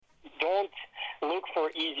don't look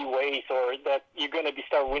for easy ways or that you're going to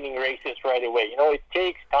start winning races right away. You know, it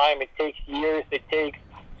takes time, it takes years, it takes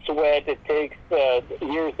sweat, it takes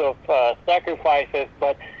years of sacrifices.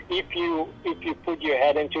 But if you put your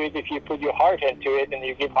head into it, if you put your heart into it, and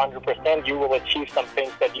you give 100%, you will achieve some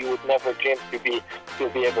things that you would never dream to be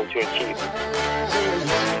able to achieve.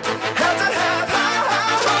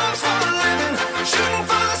 Shooting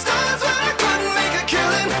for the stars when I couldn't make a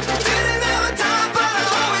killing. Didn't have a time, but I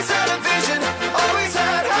always had a vision. Always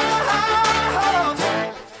had hope.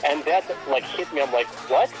 And that like hit me. I'm like,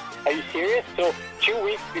 what? Are you serious? So 2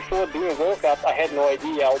 weeks before doing World Cup, I had no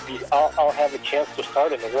idea I'll have a chance to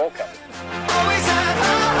start in the World Cup. Always had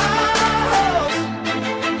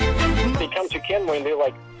hope. They come to Kenmore and they're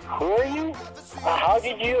like, who are you? How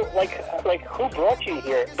did you, like who brought you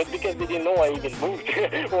here? But because they didn't know I even moved.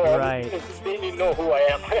 Or right. They didn't know who I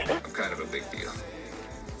am. I'm kind of a big deal.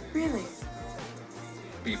 Really?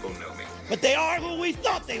 People know me. But they are who we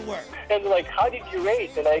thought they were. And like, how did you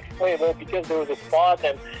race? And I explained, well, because there was a spot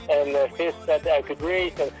and fish that I could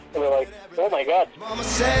race. And they're like, oh my God. Mama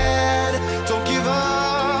said, don't give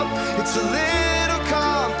up. It's a little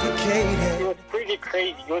complicated. It was pretty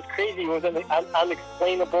crazy. It was crazy. It was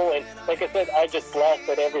unexplainable. And like I said, I just blessed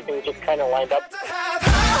that everything just kind of lined up.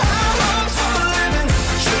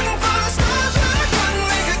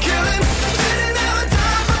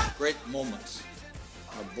 Great moments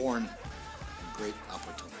are born from great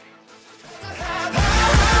opportunity.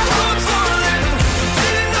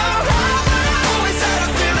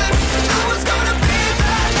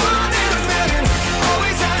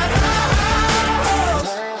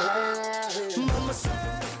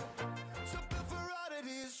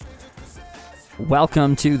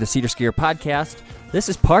 Welcome to the Cedar Skier Podcast. This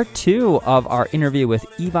is part 2 of our interview with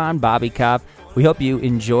Ivan Babikov. We hope you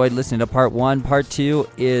enjoyed listening to part 1. Part 2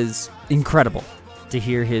 is incredible to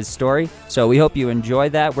hear his story, so we hope you enjoy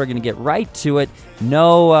that. We're going to get right to it.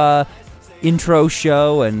 No intro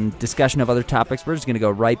show and discussion of other topics. We're just going to go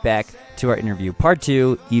right back to our interview. Part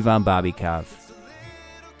 2, Ivan Babikov.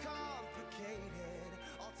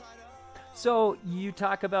 So you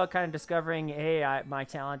talk about kind of discovering, hey, my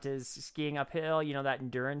talent is skiing uphill, you know, that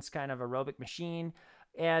endurance kind of aerobic machine.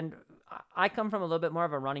 And I come from a little bit more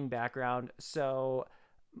of a running background, so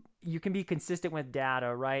you can be consistent with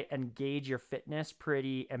data, right, and gauge your fitness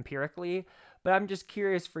pretty empirically. But I'm just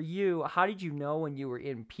curious for you, how did you know when you were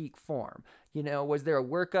in peak form? You know, was there a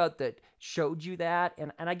workout that showed you that?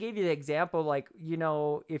 And I gave you the example, like, you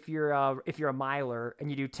know, if you're a miler and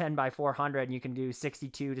you do 10 by 400 and you can do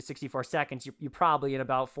 62 to 64 seconds, you're probably in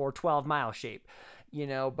about 412 mile shape, you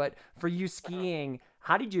know. But for you skiing,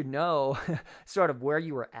 how did you know sort of where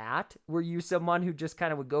you were at? Were you someone who just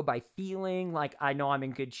kind of would go by feeling, like, I know I'm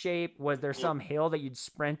in good shape? Was there some hill that you'd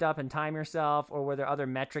sprint up and time yourself? Or were there other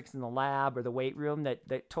metrics in the lab or the weight room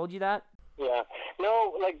that told you that? Yeah.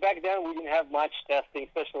 No, like back then we didn't have much testing,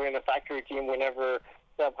 especially in the factory team. Whenever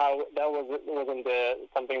somehow that wasn't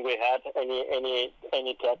something we had any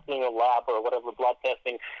testing or lab or whatever, blood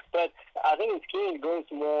testing. But I think in skiing it goes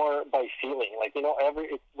more by feeling. Like, you know,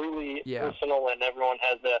 it's really personal, and everyone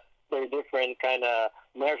has a very different kind of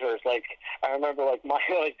measures. Like I remember, like my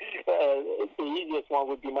the easiest one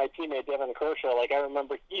would be my teammate Devin Kershaw. Like I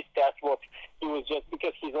remember his test he was just,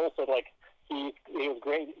 because he's also like. He was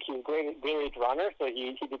great. He was a great runner, so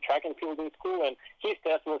he did track and field in school. And his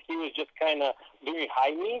test was he was just kind of doing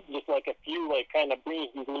high knees, just like a few, like kind of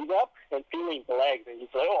bringing his knees up and feeling the legs. And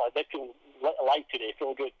he's like, oh, that feels light today,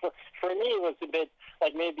 feel good. For me, it was a bit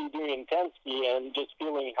like maybe doing intensity and just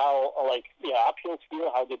feeling how uphills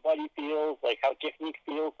feel, how the body feels, like how technique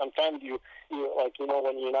feels. Sometimes you like, you know,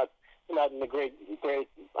 when you're not in a great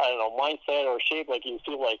I don't know, mindset or shape, like you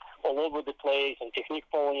feel like all over the place and technique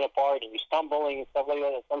falling apart and you're stumbling and stuff like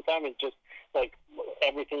that. And sometimes it's just like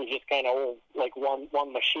everything is just kind of all like one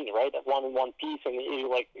machine, right? One piece, and you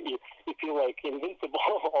feel like invincible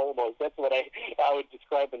almost. That's what I would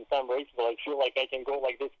describe in some races. I feel like I can go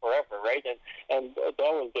like this forever, right? And that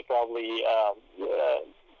was probably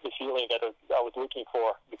the feeling that I was looking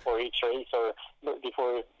for before each race or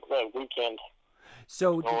before the weekend.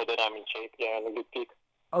 So know that I'm in shape, and a good peak.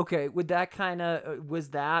 Okay, would that kind of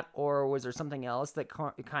was that, or was there something else that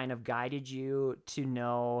kind of guided you to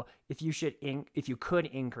know if you could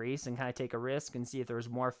increase and kind of take a risk and see if there was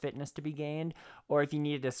more fitness to be gained, or if you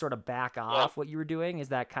needed to sort of back off what you were doing? Is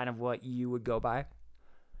that kind of what you would go by?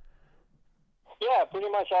 Yeah, pretty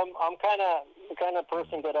much. I'm the kind of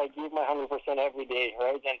person that I give my 100% every day,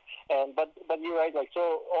 right? And but you're right. Like,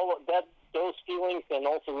 so all of that, those feelings, and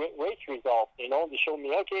also race results, you know, they show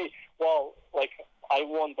me, okay, well, like I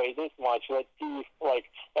won by this much. Let's see, like,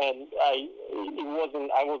 and I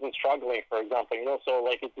wasn't struggling, for example, you know. So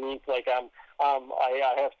like it means like I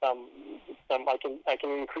have some I can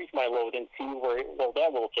increase my load and see where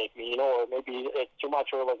that will take me, you know, or maybe it's too much.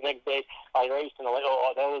 Or like next day I raced and I'm like,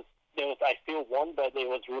 oh, that was I still won, but it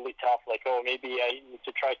was really tough. Like, oh, maybe I need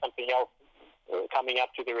to try something else coming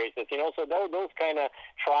up to the races, you know. So those kind of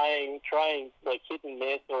trying like hit and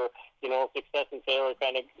miss, or you know, success and failure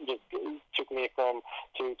kind of just took me from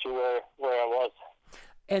to where I was.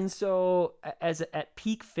 And so at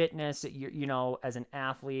peak fitness, you know, as an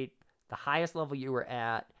athlete, the highest level you were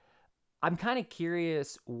at, I'm kind of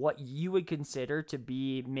curious what you would consider to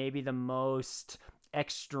be maybe the most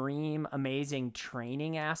extreme, amazing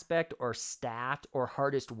training aspect or stat or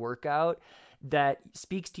hardest workout that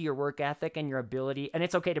speaks to your work ethic and your ability. And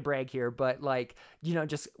it's okay to brag here, but like, you know,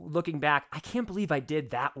 just looking back, I can't believe I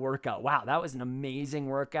did that workout. Wow, that was an amazing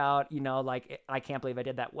workout. You know, like I can't believe I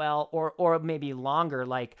did that well. Or maybe longer,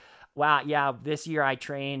 like, wow, yeah, this year I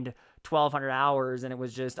trained 1,200 hours and it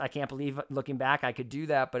was just, I can't believe looking back I could do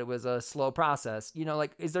that, but it was a slow process. You know,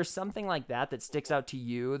 like, is there something like that sticks out to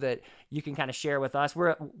you that you can kind of share with us?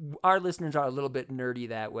 Our listeners are a little bit nerdy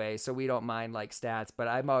that way, so we don't mind like stats, but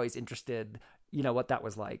I'm always interested, you know, what that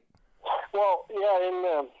was like. Well, yeah,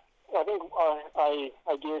 and I think I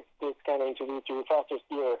gave this kind of interview to Faster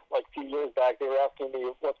Skier like a few years back. They were asking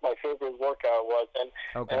me what my favorite workout was, and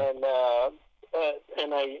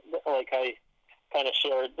I kind of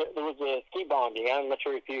shared. There was a ski bounding. I'm not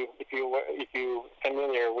sure if you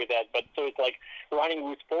familiar with that, but so it's like running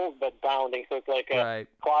with poles but bounding. So it's like a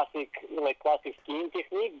classic skiing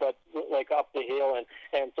technique, but like up the hill.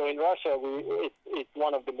 And so in Russia, it's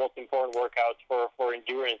one of the most important workouts for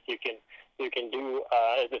endurance you can do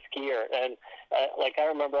as a skier. And like I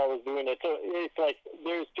remember I was doing it. So it's like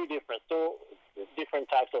there's two different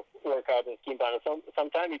types of workout in ski bounding.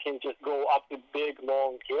 Sometimes you can just go up the big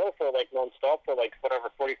long hill for like non-stop for like whatever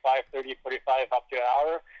 45 up to an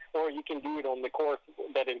hour, or you can do it on the course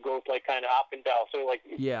that it goes like kind of up and down. So like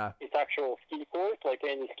it's actual ski course, like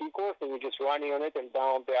any ski course, and you're just running on it and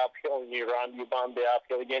down the uphill, and you bound the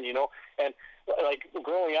uphill again, you know. And like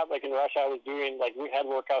growing up, like in Russia, I was doing like we had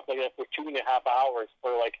workouts like that for 2.5 hours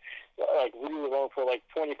for like really long, for like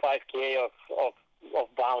 25K of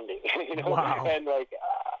bounding, you know. Wow. And like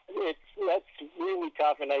that's really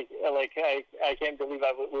tough, and I can't believe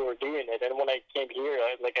we were doing it. And when I came here,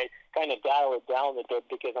 I kind of dialed it down a bit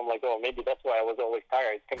because I'm like, oh, maybe that's why I was always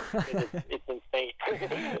tired. It's insane,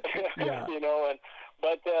 yeah. You know.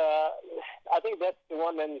 But I think that's the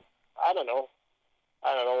one. And I don't know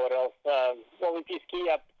what else. Well, if you ski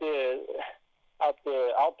up the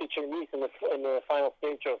Alpe Cernisse in the final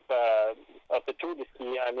stage of the Tour de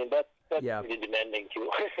Ski, I mean that's pretty demanding too.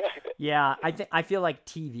 Yeah, I feel like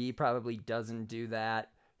TV probably doesn't do that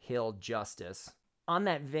hill justice. On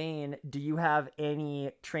that vein, do you have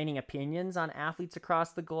any training opinions on athletes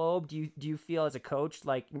across the globe? Do you feel as a coach,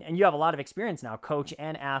 like, and you have a lot of experience now, coach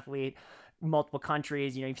and athlete, multiple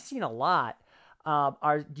countries, you know, you've seen a lot.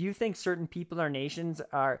 Do you think certain people or nations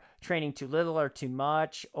are training too little or too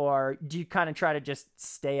much, or do you kind of try to just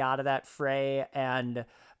stay out of that fray? And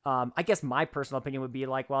I guess my personal opinion would be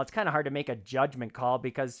like, well, it's kind of hard to make a judgment call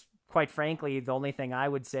because, quite frankly, the only thing I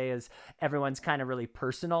would say is everyone's kind of really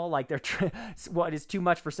personal. Like what is too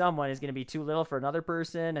much for someone is going to be too little for another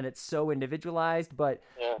person, and it's so individualized. But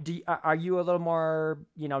are you a little more,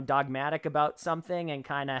 you know, dogmatic about something and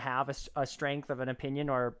kind of have a strength of an opinion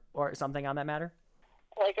or something on that matter?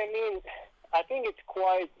 Like, I mean, I think it's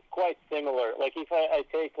quite similar. Like if I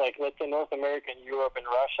take like let's say North America, Europe, and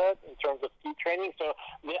Russia in terms of ski training, so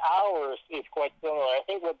the hours is quite similar. I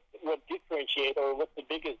think what differentiates, or what's the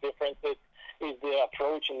biggest difference is the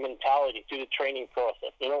approach and mentality to the training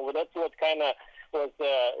process. You know, that's what kind of was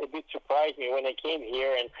a bit surprised me when I came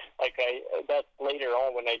here, and like that's later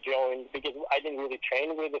on when I joined, because I didn't really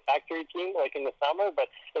train with the factory team like in the summer,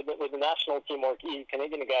 but with the national team or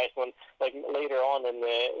Canadian guys, when like later on in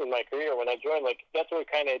my career when I joined, like that's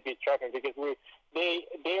what kind of a bit struck me, because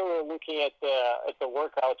they were looking at the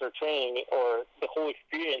workouts or training or the whole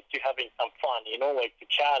experience to having some fun, you know, like to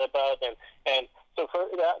chat about, and so for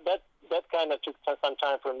that kind of took some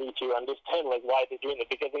time for me to understand like why they're doing it,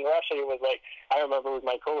 because in Russia it was like, I remember with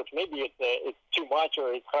my coach, maybe it's too much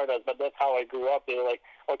or it's hard, but that's how I grew up. They were like,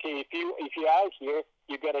 okay, if you're out here,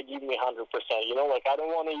 you gotta give me 100%. You know, like I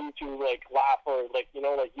don't want you to like laugh or like, you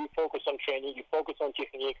know, like you focus on training, you focus on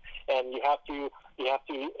technique, and you have to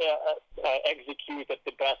execute at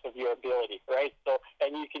the best of your ability, right? So, and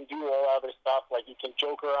then you can do all other stuff, like you can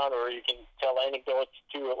joke around or you can tell anecdotes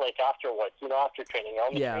to like afterwards, after training.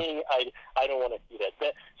 On the training, I don't want to see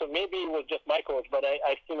that. So maybe it was just my coach, but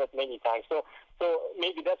I've seen it many times. So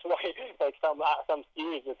maybe that's why, like some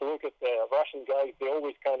series, if you look at the Russian guys, they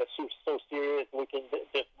always kind of so serious, looking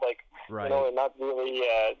just like, and not really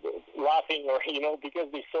laughing or, because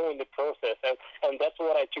they're so in the process. And that's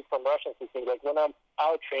what I took from Russian systems. Like when I'm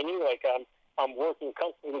out training, like I'm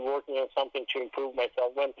constantly working on something to improve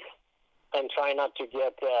myself and try not to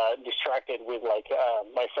get distracted with like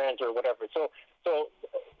my friends or whatever. So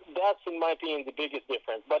that's, in my opinion, the biggest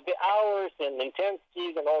difference. But the hours and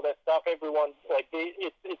intensities and all that stuff, everyone, like,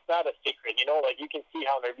 it's not a secret, like you can see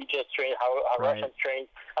how Norwegians train, how Russians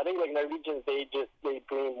train. I think like Norwegians, they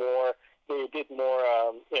bring more, they did more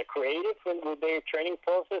creative with their training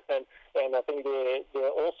process, and I think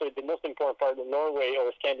also the most important part of Norway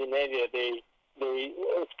or Scandinavia, they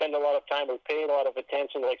spend a lot of time or pay a lot of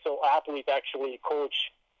attention, like, so athletes actually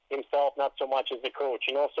coach himself, not so much as the coach,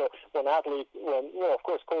 So when of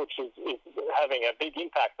course, coach is having a big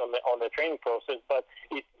impact on the training process, but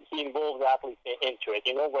he involves athletes into it.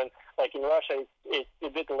 When like in Russia, it's a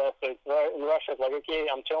bit less. So in Russia, it's like, okay,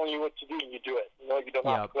 I'm telling you what to do, and you do it. You don't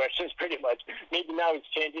ask questions, pretty much. Maybe now it's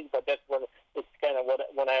changing, but that's when it's kind of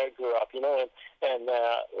when I grew up, And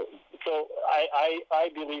so I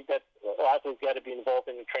believe that athletes got to be involved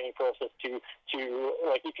in the training process to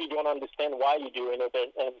like, if you don't understand why you're doing it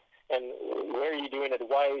and where you're doing it,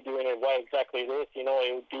 why you're doing it, why exactly this,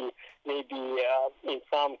 it would be maybe in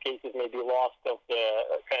some cases maybe lost of the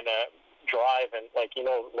kind of drive and like,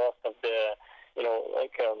 lost of the,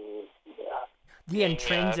 the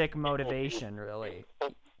intrinsic motivation, really.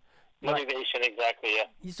 Motivation, exactly,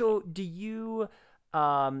 yeah. So do you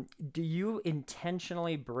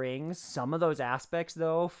intentionally bring some of those aspects,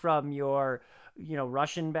 though, from your,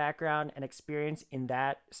 Russian background and experience in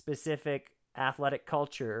that specific athletic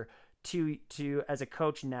culture to as a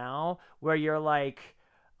coach now, where you're like,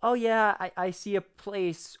 oh yeah, I see a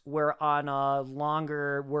place where on a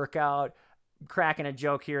longer workout, cracking a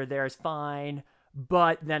joke here or there is fine,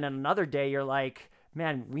 but then another day you're like,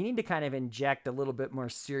 man, we need to kind of inject a little bit more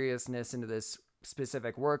seriousness into this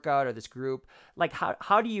specific workout or this group. Like,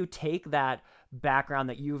 how do you take that background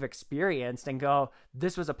that you've experienced and go,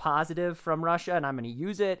 this was a positive from Russia and I'm going to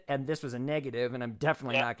use it, and this was a negative and I'm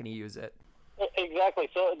definitely not going to use it? Exactly.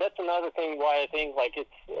 So that's another thing why I think like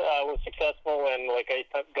it's was successful, and like I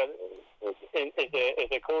got as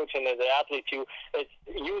a coach and as an athlete too. It's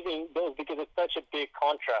using those because it's such a big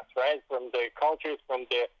contrast, right, from the cultures, from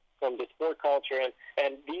the sport culture,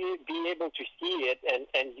 and be able to see it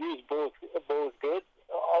and use both goods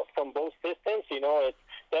from both systems.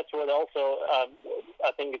 That's what also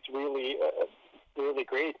I think it's really really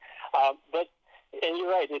great. But. And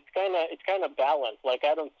you're right. It's kind of balanced. Like,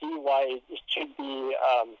 I don't see why it should be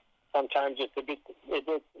sometimes it's a bit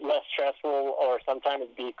less stressful, or sometimes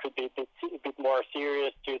it could be a bit more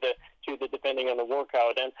serious to the depending on the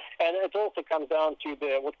workout. And it also comes down to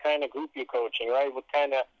what kind of group you're coaching, right? What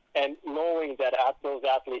kind of, and knowing that those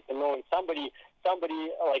athletes, and knowing somebody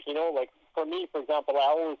like, like for me, for example,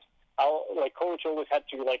 like coach always had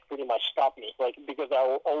to like pretty much stop me, like, because I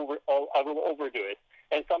will overdo it.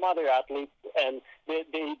 And some other athletes, and they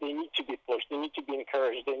need to be pushed, they need to be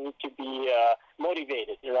encouraged, they need to be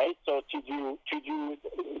motivated, right? So to do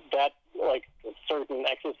that, like certain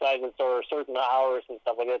exercises or certain hours and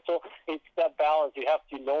stuff like that. So it's that balance. You have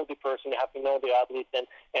to know the person, you have to know the athlete,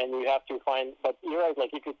 and you have to find. But you're right.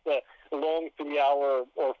 Like if it's a long 3-hour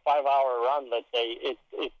or 5-hour run, let's say,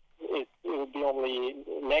 it would be only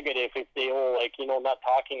negative if they all like not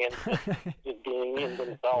talking and just being in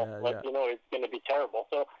themselves. It's going to be terrible.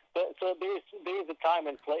 So there's a time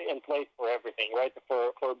and place for everything, right?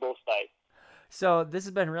 For both sides. So this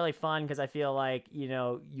has been really fun because I feel like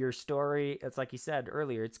your story. It's like you said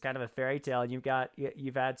earlier. It's kind of a fairy tale, and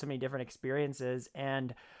you've had so many different experiences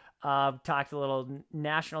and. Talked a little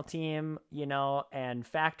national team, and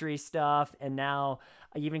factory stuff. And now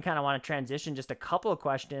I even kind of want to transition just a couple of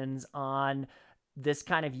questions on this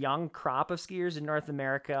kind of young crop of skiers in North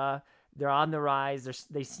America. They're on the rise.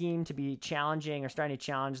 They seem to be challenging or starting to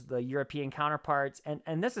challenge the European counterparts.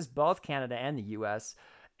 And this is both Canada and the US.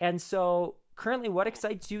 And so currently, what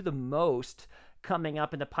excites you the most coming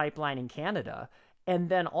up in the pipeline in Canada? And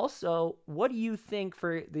then also, what do you think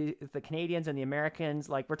for the Canadians and the Americans?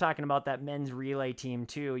 Like, we're talking about that men's relay team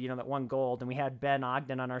too, that won gold. And we had Ben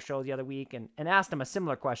Ogden on our show the other week and asked him a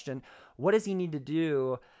similar question. What does he need to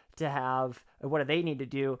do what do they need to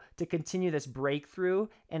do to continue this breakthrough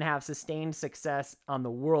and have sustained success on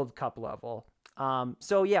the World Cup level?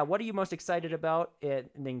 So yeah, what are you most excited about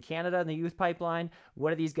in Canada in the youth pipeline? What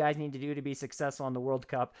do these guys need to do to be successful in the World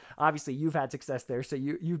Cup? Obviously, you've had success there, so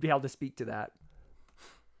you'd be able to speak to that.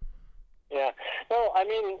 Yeah. No, I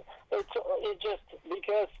mean, it just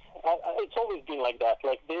because it's always been like that.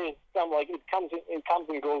 Like there's some like it comes and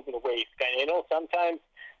goes in waves. Kind of, sometimes,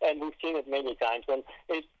 and we've seen it many times. And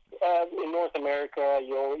it's in North America,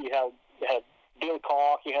 you have Bill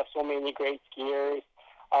Koch, you have so many great skiers.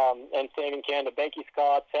 And same in Canada, Becky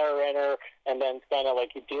Scott, Sarah Renner, and then it's kind of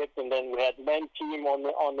like it dipped, and then we had men's team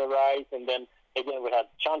on the rise, and then again we had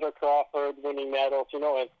Chandra Crawford winning medals, and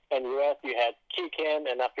US you had Keegan,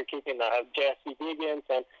 and after Keegan I have Jesse Diggins,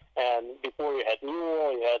 and before you had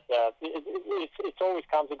Newell, you had it always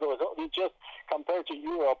comes and goes. It's just compared to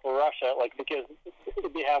Europe or Russia, like because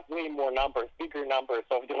they have way more numbers, bigger numbers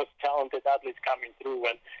of those talented athletes coming through,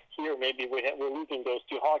 and here maybe we're losing those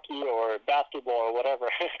to hockey or basketball or whatever,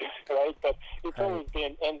 right? But it's always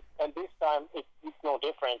been, and this time it's no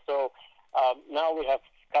different. So now we have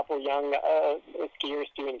a couple young skiers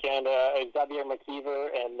too in Canada, Xavier McKeever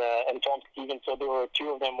and Tom Stevens. So there were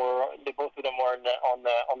both of them were on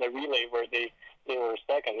the relay where they were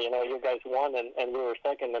second. You guys won and we were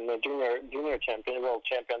second in the junior world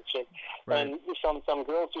championship, right. And some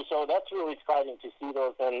girls too. So that's really exciting to see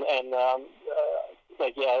those I'm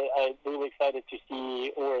really excited to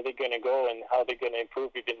see where they're going to go and how they're going to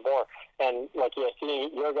improve even more. And seeing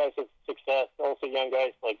your guys' success, also young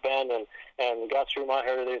guys like Ben and Gus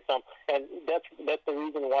Schumacher, there's some, and that's the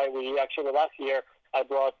reason why we actually last year I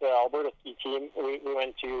brought the Alberta ski team. We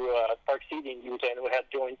went to Park City in Utah and we had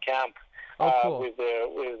joint camp. Cool. With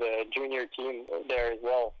the junior team there as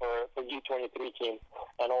well for U23 team,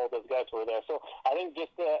 and all those guys were there. So I think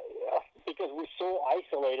just because we're so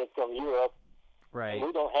isolated from Europe, right?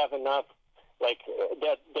 We don't have enough that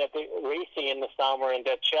racing in the summer and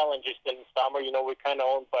that challenges in the summer. We're kind of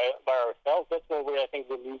owned by ourselves. That's where I think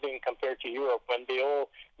we're losing compared to Europe when there's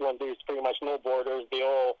pretty much no borders. They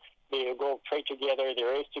go trade together, they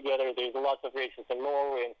race together. There's lots of races in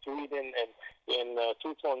Norway and Sweden and in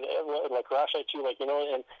Switzerland, like Russia too,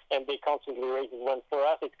 and they constantly race. When for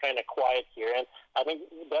us, it's kind of quiet here. And I think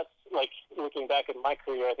that's looking back at my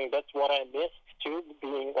career, I think that's what I missed too,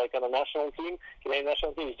 being on a national team. Canadian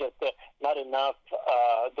national team is just not enough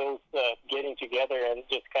those getting together and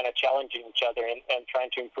just kind of challenging each other and trying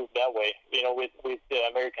to improve that way, with the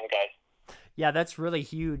American guys. Yeah, that's really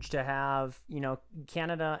huge to have,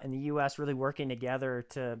 Canada and the U.S. really working together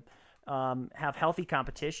to have healthy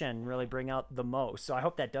competition, really bring out the most. So I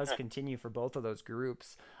hope that does continue for both of those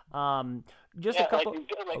groups. Just a couple.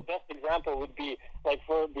 Best example would be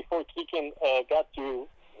before Keegan got to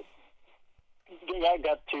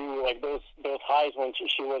those highs when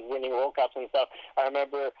she was winning World Cups and stuff. I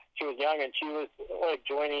remember she was young and she was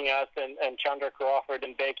joining us and Chandra Crawford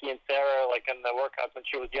and Becky and Sarah in the World Cups when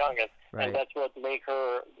she was young, and that's what made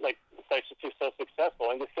her so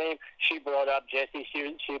successful. And the same, she brought up Jessie,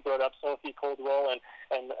 she brought up Sophie Coldwell and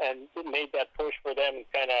made that push for them and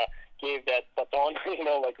kind of gave that baton,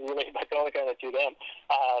 relay baton kind of to them.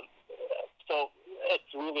 So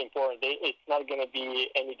it's really important. It's not going to be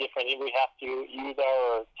any different. We have to use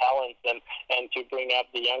our talents and to bring up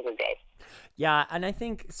the younger guys. Yeah, and I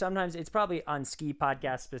think sometimes it's probably on ski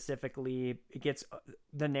podcasts specifically, it gets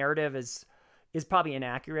the narrative is probably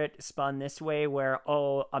inaccurate, spun this way where,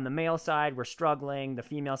 on the male side, we're struggling, the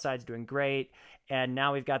female side's doing great, and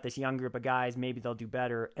now we've got this young group of guys, maybe they'll do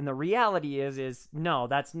better. And the reality is no,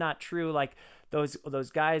 that's not true.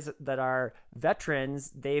 Those guys that are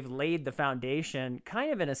veterans, they've laid the foundation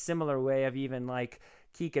kind of in a similar way of even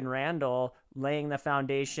Keegan Randall laying the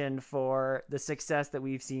foundation for the success that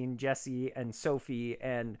we've seen Jessie and Sophie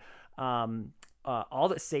and all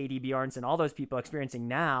the Sadie Bjornsson, all those people experiencing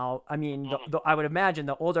now. I mean, I would imagine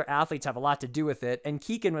the older athletes have a lot to do with it. And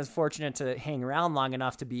Keegan was fortunate to hang around long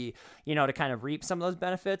enough to be, to kind of reap some of those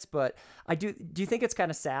benefits. But do you think it's kind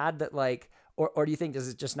of sad that or do you think this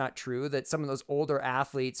is just not true that some of those older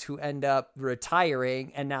athletes who end up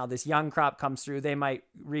retiring and now this young crop comes through, they might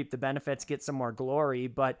reap the benefits, get some more glory,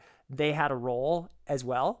 but they had a role as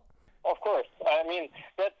well? Of course. I mean,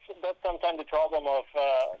 that's sometimes the problem of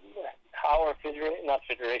our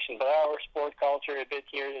federation, but our sport culture a bit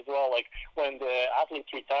here as well. When the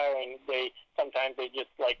athletes retiring, sometimes they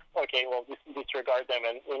just disregard them,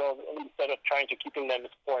 and instead of trying to keeping them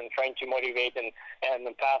in sport and trying to motivate and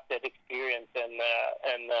pass that experience and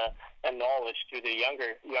knowledge to the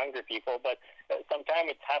younger people. But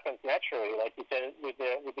sometimes it happens naturally, like you said with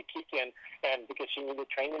the Keegan, and because she needed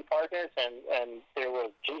training partners, and there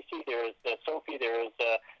was JC, there was Sophie, there was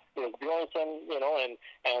Bjornsson,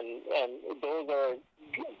 and those are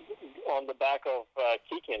on the back of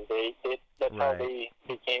kicking. That's how they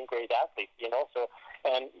became great athletes, you know. So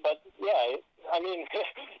but yeah, I mean,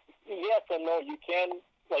 yes and no. You can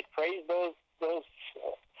like praise those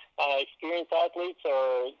experienced athletes,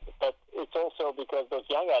 but it's also because those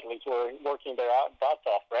young athletes were working their butts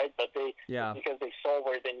off, right? But because they saw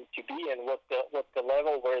where they need to be and what the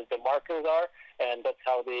level where the markers are, and that's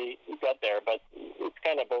how they got there. But it's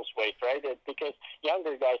kind of both ways, right? Because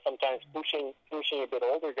younger guys sometimes pushing a bit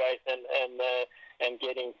older guys and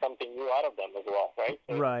getting something new out of them as well, right?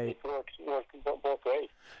 So right. It works both ways.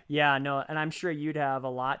 Yeah, no, and I'm sure you'd have a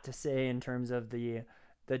lot to say in terms of the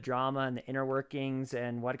drama and the inner workings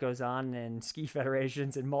and what goes on in ski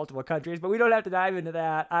federations in multiple countries, but we don't have to dive into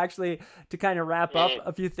that. Actually, to kind of wrap up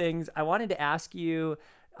a few things, I wanted to ask you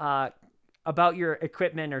about your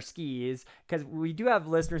equipment or skis, because we do have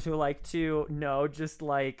listeners who like to know just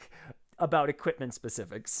like about equipment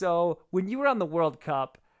specifics. So when you were on the World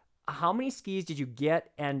Cup, how many skis did you get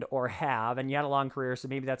and or have? And you had a long career, so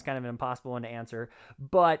maybe that's kind of an impossible one to answer.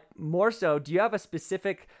 But more so, do you have a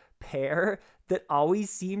specific pair that always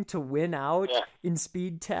seem to win out in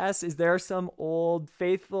speed tests? Is there some old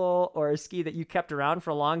faithful or a ski that you kept around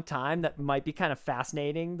for a long time that might be kind of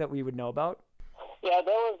fascinating that we would know about? Yeah,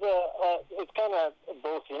 there was it's kind of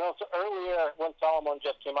both, you know. So earlier when Solomon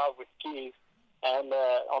just came out with skis and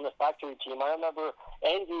on the factory team, I remember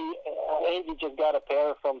Andy just got a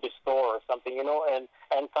pair from the store or something, you know, and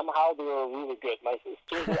somehow they were really good. My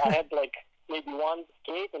skis, I had like maybe one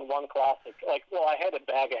skate and one classic. Like, well, I had a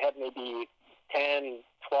bag. I had maybe 10,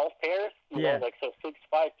 12 pairs, you know, like so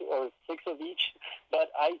 5 or 6 of each. But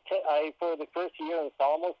I for the first year in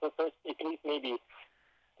Solomon, for the first at least maybe,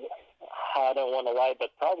 I don't want to lie, but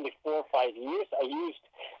probably 4 or 5 years, I used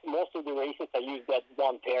most of the races. I used that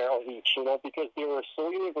one pair of each, you know, because they were so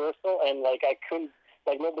universal and like I couldn't,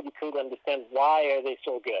 like nobody could understand why are they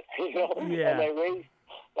so good, you know. Yeah. And I raced.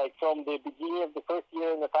 Like from the beginning of the first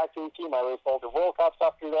year in the factory team, I raced all the World Cups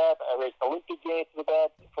after that. I raced Olympic Games with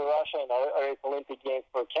that for Russia, and I raced Olympic Games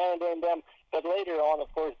for Canada and them. But later on, of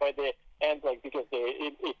course, by the end, like because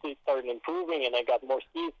it started improving and I got more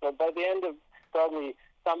skis. So by the end of probably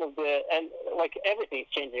some of and like everything's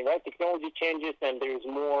changing, right? Technology changes and there's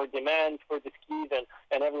more demand for the skis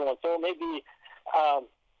and everyone. So maybe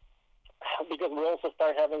because we also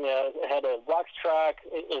started had a box track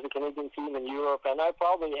as a Canadian team in Europe, and I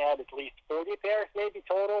probably had at least 40 pairs maybe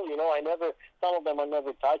total. You know, some of them I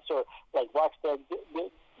never touched, or like box track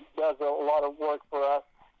does a lot of work for us,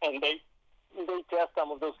 and they test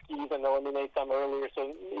some of those skis and eliminate some earlier,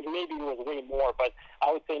 so maybe it was way more, but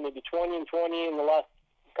I would say maybe 20 and 20 in the last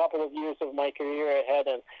couple of years of my career I had,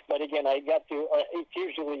 but again, I got to, it's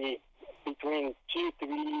usually between 2,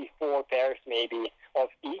 3, 4 pairs maybe of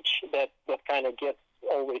each that kind of gets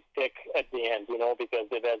always thick at the end, you know, because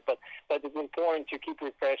of that. But it's important to keep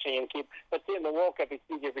refreshing and but see, in the World Cup it's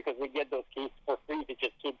easier because we get those skis for free to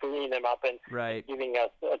just keep bringing them up and giving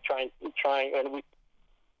us trying, and we.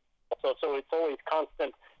 So it's always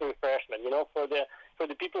constant refreshment, you know, for the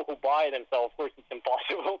people who buy themselves. Of course, it's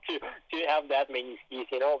impossible to have that many skis,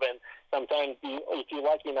 you know. And sometimes, if you're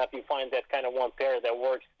lucky enough, you find that kind of one pair that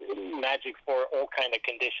works magic for all kind of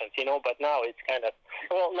conditions, you know. But now it's kind of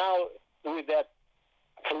now with that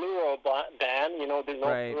fluoro ban, you know, there's no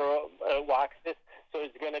fluoro waxes. So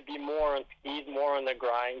it's going to be more on skis, more on the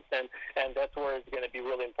grinds, and that's where it's going to be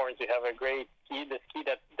really important to have a great ski, the ski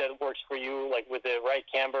that works for you, like with the right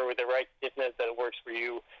camber, with the right stiffness that works for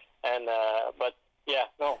you. And but yeah,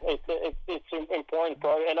 no, it's important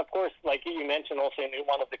part. And of course, like you mentioned also in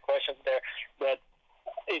one of the questions there, that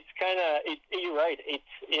it's kind of you're right.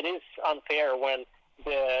 It is unfair when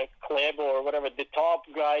the Kleb or whatever, the top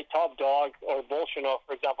guy, top dog, or Bolshinov,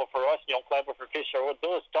 for example, for us, you know, Kleb or for Fischer,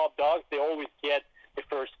 those top dogs, they always get the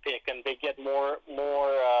first pick, and they get more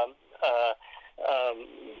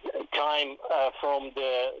time from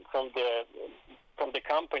the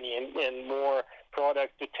company and more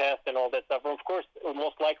product to test and all that stuff. Of course,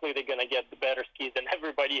 most likely they're going to get the better skis than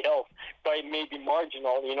everybody else by maybe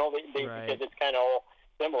marginal, you know, because it's kind of all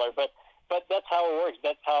similar. But that's how it works.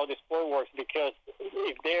 That's how the sport works. Because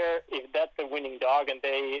if that's a winning dog and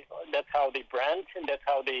that's how they brand and that's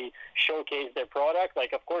how they showcase their product,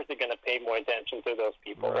 like of course they're going to pay more attention to those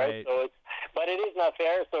people, right? So but it is not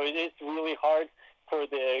fair. So it is really hard for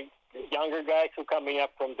the younger guys who coming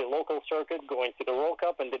up from the local circuit going to the World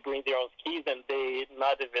Cup, and they bring their own skis, and they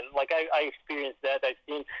not even like I experienced that. I've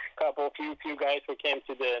seen a few guys who came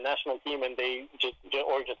to the national team and they just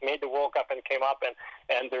made the World Cup and came up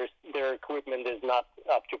and their equipment is not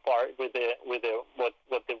up to par with what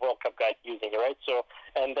the World Cup guys using, right? So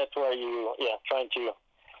and that's where you trying to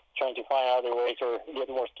trying to find other ways or get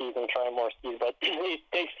more skis and try more skis. But it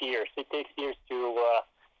takes years. It takes years to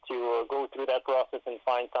go through that process and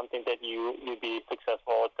find something that you'd be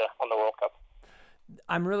successful at on the World Cup.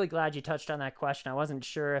 I'm really glad you touched on that question. I wasn't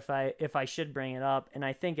sure if I should bring it up, and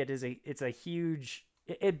I think it's a huge.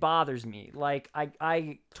 It bothers me. Like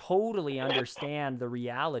I totally understand the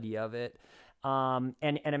reality of it. And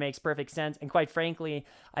it makes perfect sense. And quite frankly,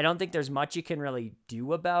 I don't think there's much you can really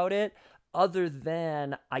do about it, other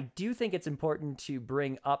than I do think it's important to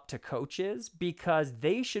bring up to coaches, because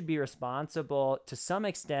they should be responsible to some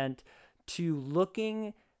extent to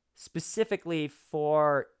looking specifically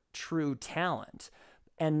for true talent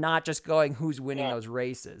and not just going who's winning those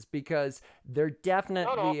races, because there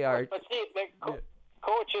definitely are. But see,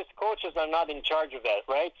 coaches are not in charge of that,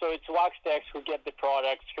 right? So it's Waxtex who get the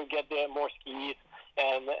products, who get the more skis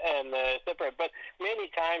and separate. But many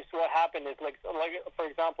times what happened is like for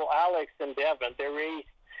example, Alex and Devin, they race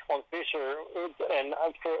on Fisher, and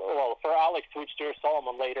for Alex switched to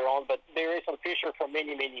Solomon later on, but they raced on Fisher for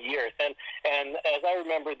many years. And as I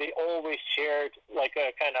remember, they always shared like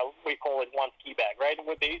a kind of, we call it one ski bag, right?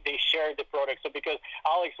 Where they shared the product. So because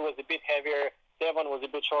Alex was a bit heavier, Devon was a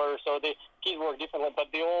bit shorter, so the skis work differently. But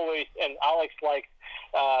they always, and Alex liked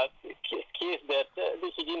skis that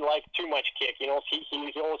he didn't like too much kick. You know, he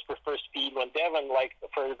always prefers speed. When Devon liked,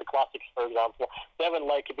 for the classics, for example, Devon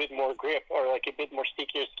liked a bit more grip or like a bit more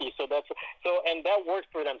stickier ski. So and that worked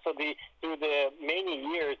for them. So through the many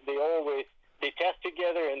years, they test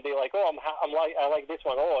together and they like, I like this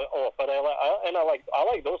one. But I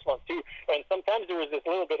like those ones too. And sometimes there was this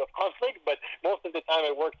little bit of conflict, but most of the time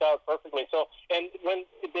it worked out perfectly. So, and when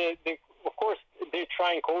of course, they're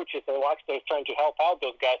trying coaches and Waxter is trying to help out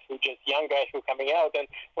those guys who just young guys who are coming out. And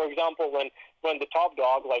for example, when the top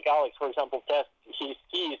dog like Alex, for example, tests his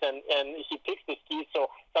skis and he picks the skis, so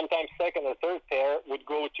sometimes second or third pair would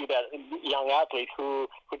go to that young athlete who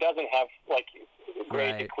doesn't have like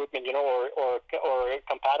great equipment, you know, or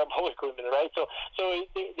compatible equipment, right? So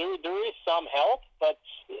there is some help, but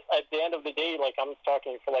at the end of the day, like I'm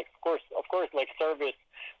talking for like of course like service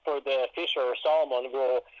for the Fisher or Solomon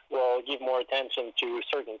will give more attention to a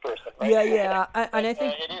certain person, right? Yeah. And I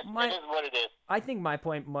think it is what it is. I think my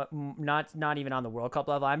point, not even on the World Cup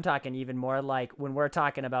level, I'm talking even more like when we're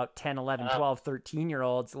talking about 10, 11, 12,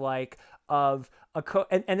 13-year-olds, like of a coach,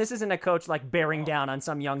 and this isn't a coach like bearing down on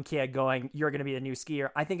some young kid going, you're going to be the new skier.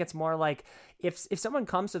 I think it's more like if someone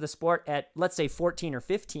comes to the sport at, let's say, 14 or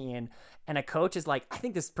 15, and a coach is like, I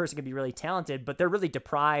think this person could be really talented, but they're really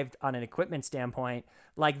deprived on an equipment standpoint.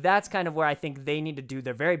 Like that's kind of where I think they need to do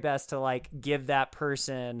their very best to like give that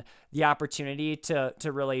person the opportunity to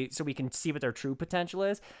really, so we can see what their true potential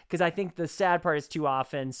is. Because I think the sad part is too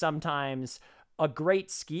often, sometimes a great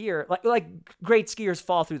skier, like great skiers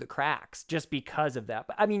fall through the cracks just because of that.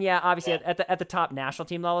 But I mean, yeah, obviously at the top national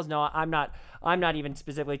team levels, no, I'm not even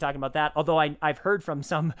specifically talking about that. Although I've heard from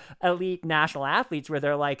some elite national athletes where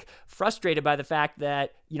they're like frustrated by the fact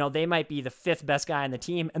that, you know, they might be the fifth best guy on the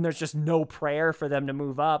team and there's just no prayer for them to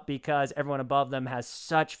move up because everyone above them has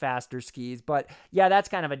such faster skis. But yeah, that's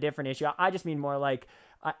kind of a different issue. I just mean more like,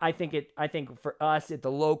 I think for us at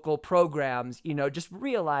the local programs, you know, just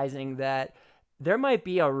realizing that there might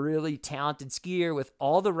be a really talented skier with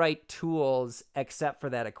all the right tools except for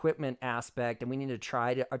that equipment aspect, and we need to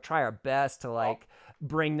try our best to like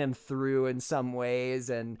bring them through in some ways.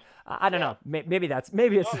 And I don't know, maybe it's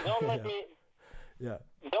don't let me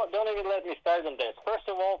don't even let me start on this. First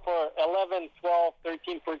of all, for 11, 12,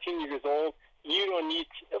 13, 14 years old, you don't need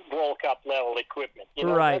World Cup level equipment. You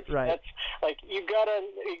know? Right. That's like you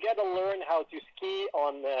gotta learn how to ski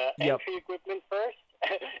on entry equipment first.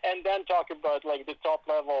 And then talk about like the top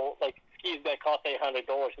level, like skis that cost $800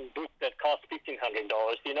 and boots that cost $1,500.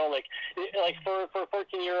 You know, like for a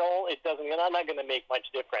 14-year-old, it doesn't. Not going to make much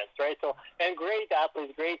difference, right? So, and great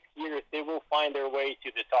athletes, great skiers, they will find their way to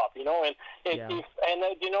the top. You know, and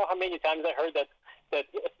you know how many times I heard that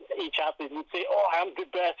each athlete would say, "Oh, I'm the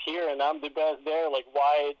best here and I'm the best there." Like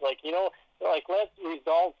why? Like you know. Like let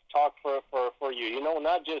results talk for you, you know,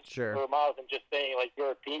 not just your mouth and just saying like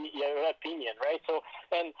your opinion, right? So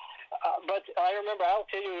and but I remember, I'll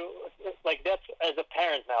tell you, like that's as a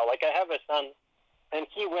parent now. Like I have a son, and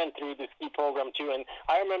he went through the ski program too, and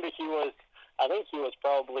I remember I think he was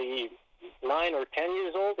probably 9 or 10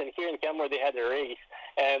 years old, and here in Canmore they had a race,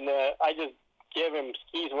 and I just gave him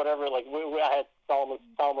skis, whatever. Like I had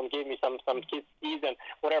Solomon gave me some kids skis and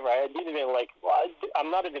whatever. I didn't even like.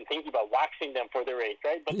 I'm not even thinking about waxing them for the race,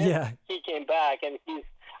 right? But then he came back and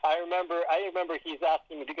I remember he's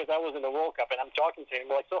asking me because I was in the World Cup and I'm talking to him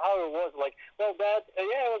like, so how it was? Like, well, Dad,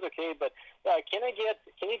 it was okay, but can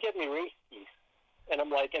you get me race skis? And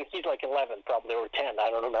I'm like, and he's like 11 probably, or 10,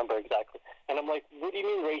 I don't remember exactly. And I'm like, what do you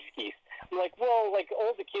mean race skis? I'm like, well, like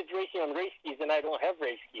all the kids racing on race skis and I don't have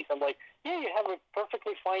race skis. I'm like, yeah, you have a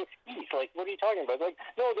perfectly fine skis. Like, what are you talking about? Like,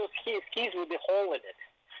 no, those skis with the hole in it.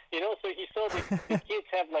 You know, so he saw the kids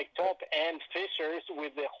have like top end fishers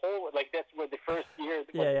with the hole, like that's where the first year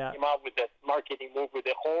when they came out with that marketing move with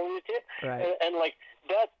the hole in the tip. Right. And like,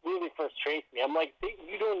 that really frustrates me. I'm like,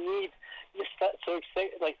 you don't need, so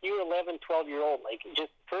like you're 11, 12-year-old, like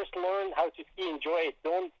just first learn how to ski, enjoy it.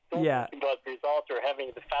 Don't think about results or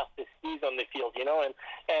having the fastest skis on the field, you know, and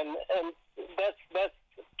that's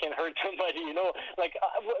can hurt somebody, you know, like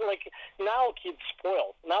now kids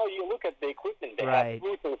spoil. Now you look at the equipment they have,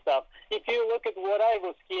 boots and stuff. If you look at what I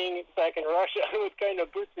was skiing back in Russia, what kind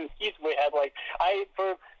of boots and skis we had, like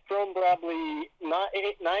from probably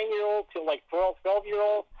 9-year-old to like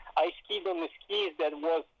 12-year-old, I skied on the skis that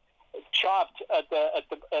was chopped at the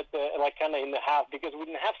like kind of in the half, because we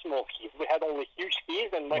didn't have small skis. We had only huge skis,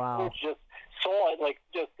 and my coach just saw it, like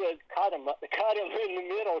just cut him in the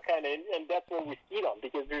middle kind of, and that's what we skied on,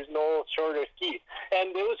 because there's no shorter skis, and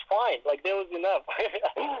it was fine. Like that was enough.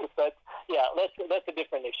 But yeah, that's a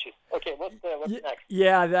different issue. Okay, what's next?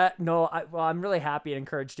 Yeah, well, I'm really happy and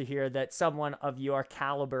encouraged to hear that someone of your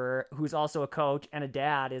caliber, who's also a coach and a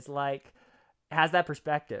dad, is like, has that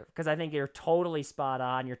perspective, because I think you're totally spot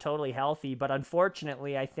on. You're totally healthy. But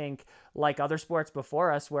unfortunately, I think like other sports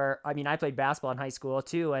before us, where, I mean, I played basketball in high school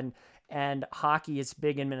too, and hockey is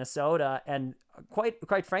big in Minnesota. And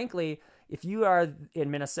quite frankly, if you are in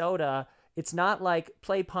Minnesota, it's not like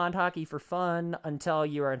play pond hockey for fun until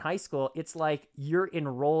you're in high school. It's like you're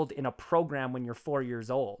enrolled in a program when you're 4 years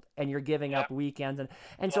old and you're giving up weekends.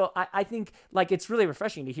 And so I think like it's really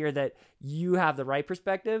refreshing to hear that you have the right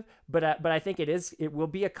perspective, but I think it will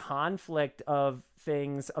be a conflict of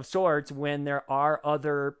things of sorts when there are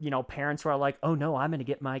other, you know, parents who are like, oh no, I'm going to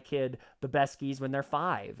get my kid the best skis when they're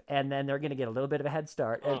 5, and then they're going to get a little bit of a head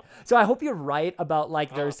start. And so I hope you're right about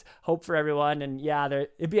like, there's hope for everyone. And yeah,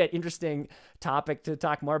 it'd be an interesting topic to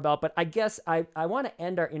talk more about, but I guess I want to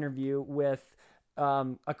end our interview with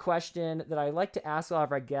a question that I like to ask all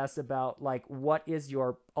of our guests about, like, what is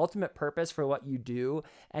your ultimate purpose for what you do?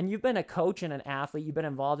 And you've been a coach and an athlete, you've been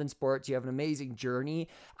involved in sports, you have an amazing journey.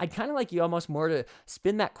 I'd kind of like you almost more to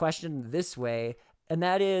spin that question this way. And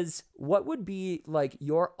that is, what would be like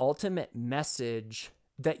your ultimate message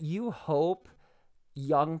that you hope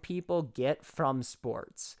young people get from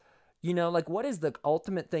sports? You know, like what is the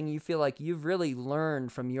ultimate thing you feel like you've really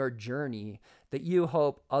learned from your journey that you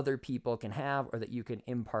hope other people can have, or that you can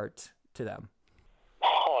impart to them?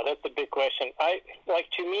 Oh, that's a big question.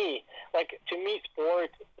 To me,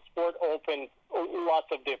 sport opened lots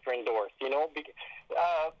of different doors, you know,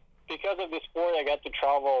 because of the sport, I got to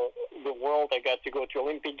travel the world. I got to go to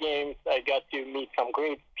Olympic Games. I got to meet some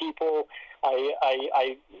great people.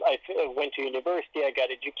 I went to university. I got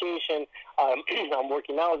education. I'm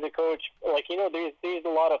working now as a coach. Like, you know, there's a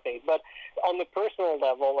lot of things. But on the personal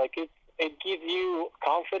level, like it gives you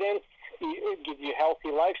confidence. It gives you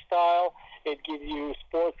healthy lifestyle. It gives you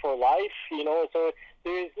sport for life. You know, so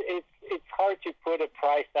it's hard to put a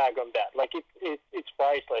price tag on that. Like it's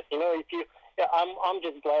priceless. You know, I'm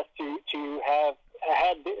just blessed to have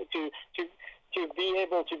had to be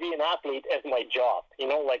able to be an athlete as my job. You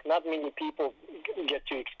know, like not many people get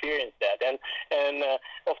to experience that, and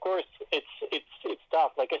of course it's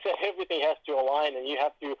tough. Like I said, everything has to align, and you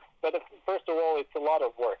have to. But first of all, it's a lot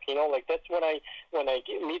of work. You know, like that's when I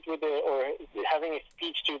meet with or having a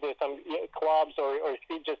speech to some clubs or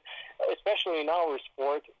speeches, especially in our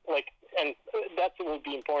sport. Like, and that will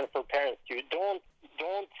be important for parents too. Don't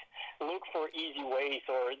look for easy ways,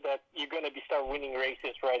 or that you're going to start winning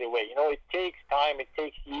races right away. You know, it takes time, it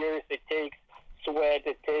takes years, it takes sweat,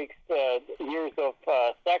 it takes years of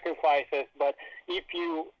sacrifices. But if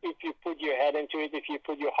you put your head into it, if you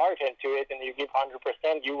put your heart into it, and you give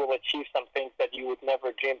 100%, you will achieve some things that you would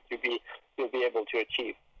never dream to be able to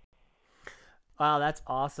achieve. Wow, that's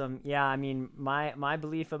awesome. Yeah, I mean, my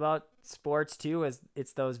belief about sports too is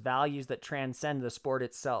it's those values that transcend the sport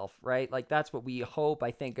itself, right? Like that's what we hope, I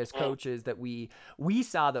think, as coaches, that we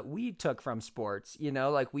saw that we took from sports. You know,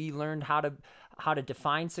 like we learned how to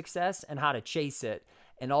define success and how to chase it,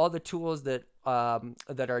 and all the tools that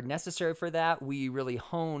are necessary for that we really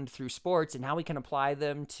honed through sports, and how we can apply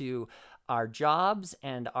them to our jobs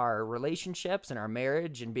and our relationships and our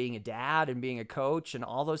marriage and being a dad and being a coach and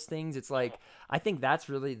all those things. It's like, I think that's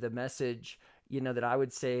really the message, you know, that I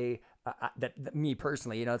would say that me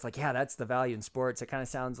personally, you know, it's like, yeah, that's the value in sports. It kind of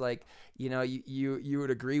sounds like, you know, you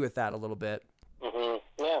would agree with that a little bit. Mm-hmm.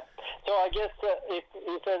 Yeah. So I guess if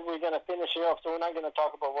you said we're going to finish it off, so we're not going to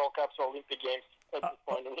talk about World Cups or Olympic Games. at this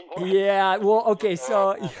point anymore. Yeah, well, okay,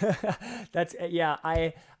 so that's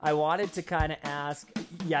I wanted to kind of ask.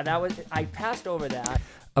 Yeah, that was I passed over that.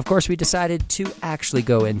 Of course, we decided to actually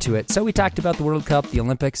go into it. So we talked about the World Cup, the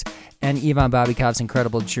Olympics, and Ivan Babikov's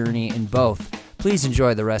incredible journey in both. Please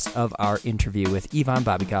enjoy the rest of our interview with Ivan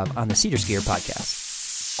Babikov on the Cedar Skier podcast.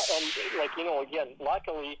 And again,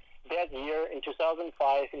 luckily that year in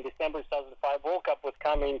 2005, in December 2005, World Cup was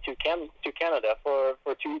coming to Canada for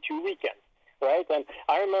two weekends. Right, and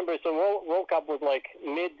I remember World Cup was like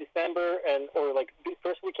mid-December or like the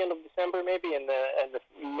first weekend of December maybe, and the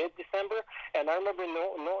mid-December. And I remember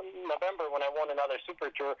November when I won another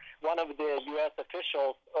Super Tour, one of the U.S.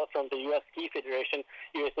 officials from the U.S. Ski Federation,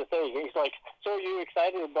 USSA, he's like, "So are you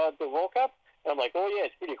excited about the World Cup?" And I'm like, "Oh yeah,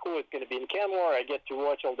 it's pretty cool. It's going to be in Canmore. I get to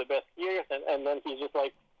watch all the best skiers." And then he's just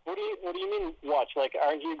like, What do you mean watch? Like,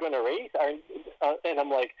 aren't you going to race? And I'm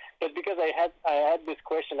like, but because I had this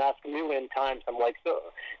question asked a million times. I'm like, so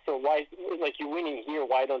why? Like, you're winning here.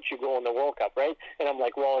 Why don't you go on the World Cup, right? And I'm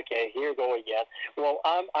like, well, okay, here go again. Well,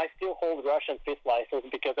 I still hold Russian FIS license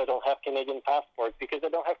because I don't have Canadian passport. Because I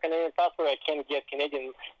don't have Canadian passport, I can't get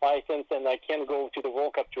Canadian license, and I can't go to the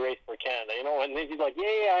World Cup to race for Canada. And he's like,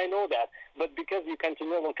 yeah, I know that. But because you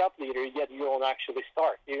continental cup leader, you get your own actually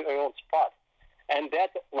start, your own spot. And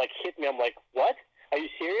that, like, hit me. I'm like, what? Are you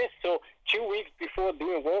serious? So 2 weeks before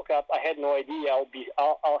doing World Cup, I had no idea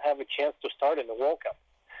I'll have a chance to start in the World Cup.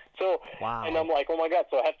 So, wow. And I'm like, oh my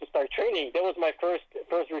God! So I have to start training. That was my first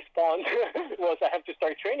response was I have to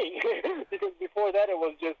start training because before that it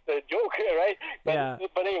was just a joke, right?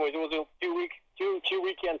 But anyways, it was a 2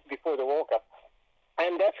 weekends before the World Cup.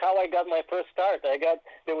 And that's how I got my first start.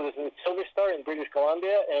 There was a silver star in British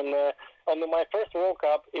Columbia, and on my first World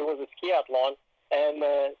Cup, it was a skiathlon. And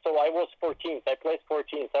so I was 14th. I placed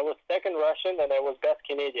 14th. I was second Russian, and I was best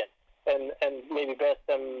Canadian, and maybe best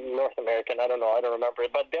North American. I don't know. I don't remember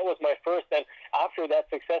it. But that was my first. And after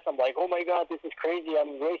that success, I'm like, oh my God, this is crazy.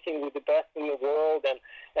 I'm racing with the best in the world.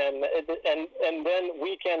 And then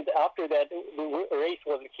weekend after that, the race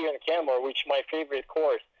was here in Canmore, which is my favorite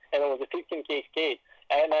course, and it was a 15K skate.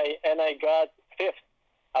 And I got fifth.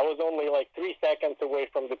 I was only like 3 seconds away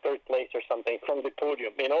from the third place or something, from the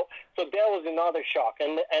podium, So that was another shock.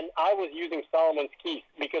 And I was using Salomon skis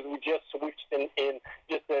because we just switched in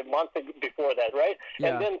just a month before that, right?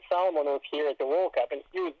 Yeah. And then Salomon was here at the World Cup, and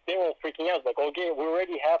they were freaking out, like, okay, we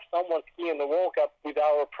already have someone skiing the World Cup with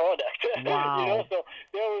our product. Wow. So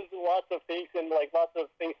there was lots of things to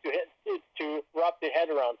wrap the head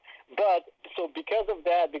around. But so because of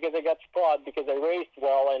that, because I got spot, because I raced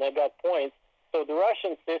well and I got points. So the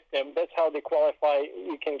Russian system, that's how they qualify.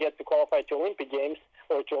 You can get to qualify to Olympic Games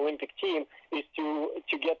or to Olympic team is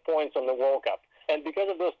to get points on the World Cup. And because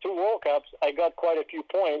of those two World Cups, I got quite a few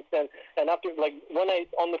points. And after, like,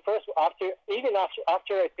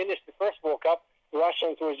 after I finished the first World Cup,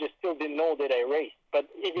 Russians still didn't know that I raced. But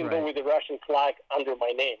even though with the Russian flag under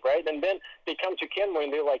my name, right? And then they come to Canmore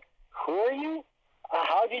and they're like, who are you?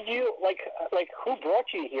 How did you, like, who brought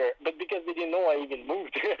you here? But because they didn't know I even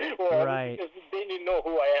moved. Right. Because they didn't know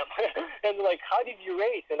who I am. And like, how did you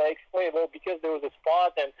race? And I explained, well, because there was a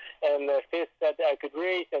spot and FIS that I could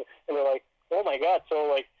race. And they're like, oh my God. So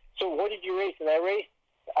what did you race? And I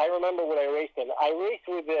remember what I raced in. I raced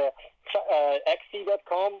with the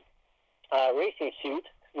XC.com racing suit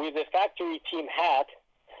with a factory team hat.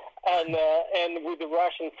 And with the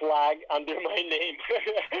Russian flag under my name.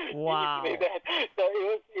 Wow. So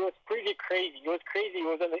it was pretty crazy. It was crazy. It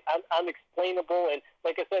was unexplainable. And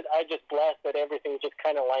like I said, I just blessed that everything just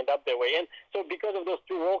kind of lined up that way. And so because of those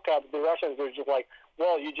two World Cups, the Russians were just like,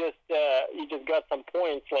 well, you just got some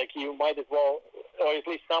points. Like, you might as well, or at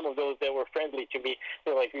least some of those that were friendly to me,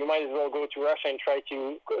 they're like, you might as well go to Russia and try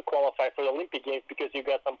to qualify for the Olympic Games because you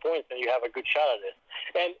got some points and you have a good shot at it.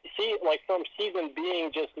 And see, like, from season being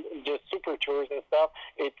just super tours and stuff,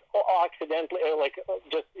 it accidentally,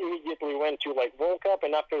 just immediately went to, like, World Cup.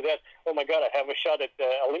 And after that, oh my God, I have a shot at the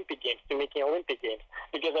Olympic Games, to making Olympic Games.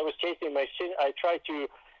 Because I was chasing I tried to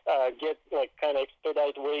get, like, kind of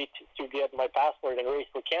expedite way to get my passport and race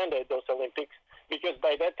for Canada at those Olympics, because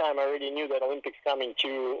by that time I already knew that Olympics coming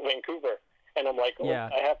to Vancouver, and I'm like,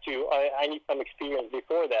 I need some experience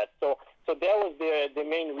before that. So that was the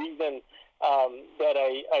main reason that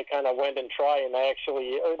I kind of went and tried, and I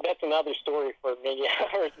actually that's another story for many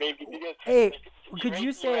hours maybe, because could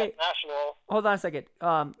you say national. Hold on a second,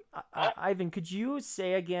 Ivan, could you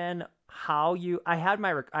say again how you?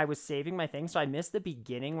 I was saving my thing, so I missed the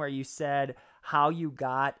beginning where you said how you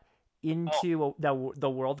got into the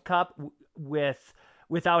World Cup with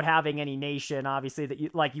without having any nation, obviously, that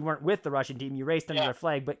you weren't with the Russian team, you raced under their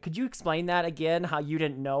flag. But could you explain that again, how you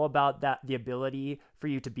didn't know about that, the ability for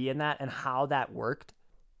you to be in that and how that worked?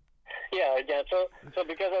 Yeah, again, so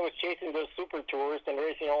because I was chasing those super tours and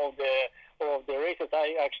racing all of the races,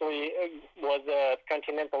 I actually was a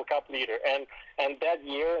Continental Cup leader, and that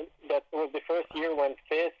year, that was the first year when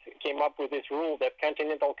FIS came up with this rule that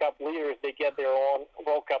Continental Cup leaders, they get their own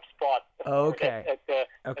World Cup spot. Okay. At a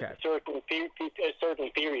certain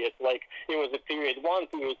period, like it was a period 1,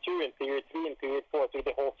 period 2, and period 3, and period 4 through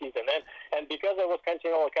the whole season. And because I was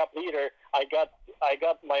Continental Cup leader, I got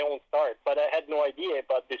my own start, but I had no idea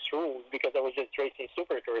about this rule because I was just racing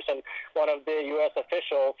super tours. And one of the U.S.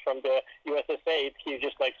 officials from the USSA, he's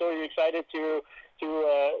just like, so are you excited to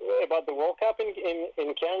about the World Cup in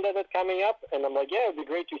Canada that's coming up? And I'm like, yeah, it'd be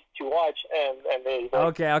great to watch. And they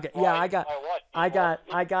like, okay, yeah, I got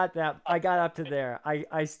that. I got up to there.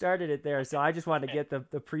 I started it there, so I just wanted to get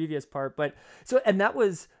the previous part. But and that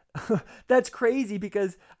was that's crazy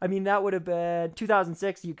because I mean that would have been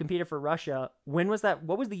 2006. You competed for Russia. When was that?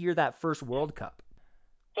 What was the year that first World Cup?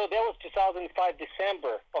 So that was 2005,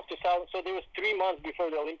 December of 2000. So there was 3 months before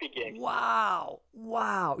the Olympic Games. Wow.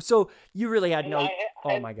 So you really had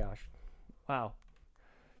oh my gosh. Wow.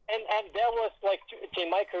 And that was like, in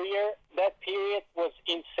my career, that period was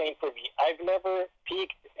insane for me. I've never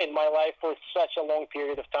peaked in my life for such a long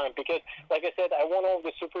period of time because, like I said, I won all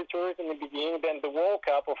the super tours in the beginning. Then the World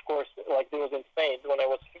Cup, of course, like it was insane when I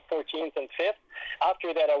was 14th and 5th.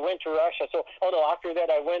 After that, I went to Russia. After that,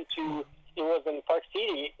 I went to, it was in Park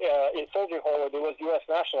City, in Soldier Hall, there was U.S.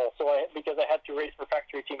 Nationals. Because I had to race for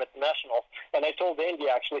factory team at the Nationals. And I told Andy,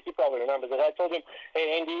 actually, he probably remembers it. I told him,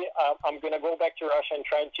 hey, Andy, I'm going to go back to Russia and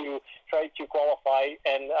try to qualify,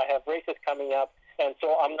 and I have races coming up. And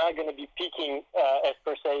so I'm not going to be peaking as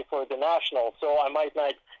per se for the Nationals. So I might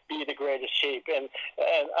not be the greatest shape. And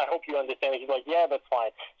I hope you understand. He's like, yeah, that's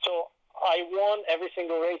fine. So I won every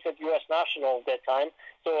single race at U.S. National that time.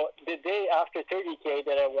 So the day after 30K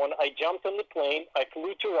that I won, I jumped on the plane. I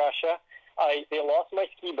flew to Russia. They lost my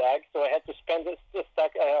ski bag, so I had to spend I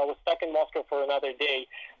was stuck in Moscow for another day.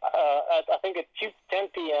 I think at 10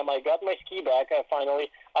 p.m. I got my ski bag.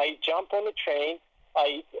 I jump on the train.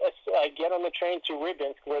 I get on the train to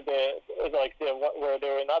Rybinsk, where where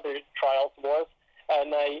there another trials was,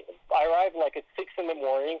 and I arrived like at 6 in the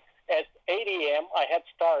morning. At 8 a.m., I had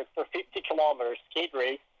start for 50 kilometers skate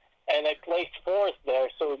race, and I placed fourth there,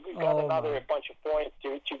 so got another bunch of points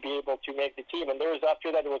to be able to make the team. And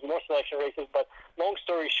after that, there was more selection races, but long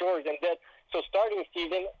story short, so starting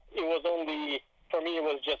season, it was only, for me, it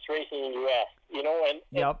was just racing in U.S., and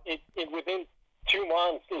it within 2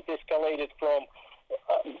 months, it escalated from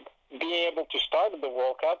being able to start at the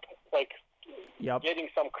World Cup, getting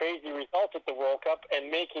some crazy results at the World Cup and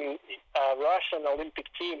making a Russian Olympic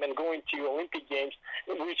team and going to Olympic Games,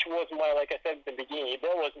 which was like I said at the beginning,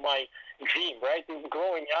 that was my dream, right?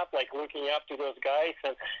 Growing up, looking up to those guys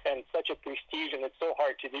and such a prestige, and it's so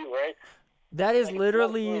hard to do, right? That is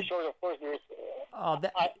literally... Short, of course,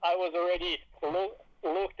 I was already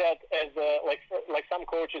looked at as like some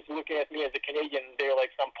coaches looking at me as a Canadian, they're like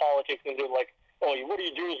some politics, and they're like, oh, what are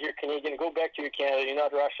you doing here, Canadian? Go back to your Canada. You're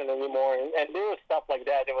not Russian anymore. And there was stuff like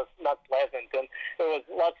that. It was not pleasant. And there was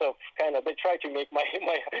lots of they tried to make my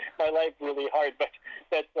life really hard, but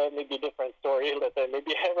that's maybe a different story.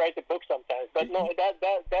 Maybe I write a book sometimes. But no,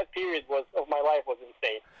 that period of my life was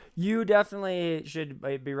insane. You definitely should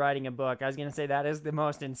be writing a book. I was going to say that is the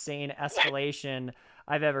most insane escalation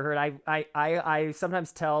I've ever heard. I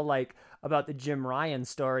sometimes tell about the Jim Ryan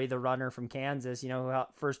story, the runner from Kansas,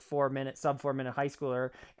 first sub 4 minute high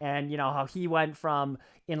schooler, and how he went from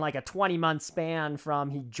in a 20-month span from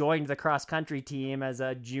he joined the cross country team as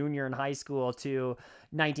a junior in high school to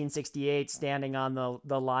 1968 standing on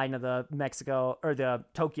the line of the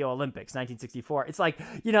Tokyo Olympics, 1964. It's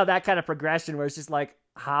that kind of progression where it's just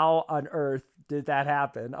how on earth did that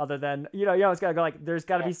happen other than, it's gotta go there's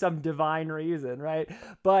gotta be some divine reason, right?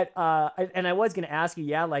 But, and I was going to ask you,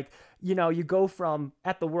 you go from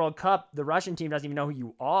at the World Cup, the Russian team doesn't even know who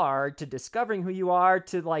you are, to discovering who you are,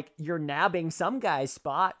 to you're nabbing some guy's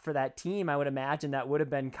spot for that team. I would imagine that would have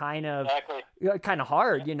been kind of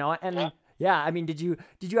hard, and I mean, did you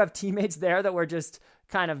have teammates there that were just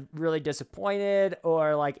kind of really disappointed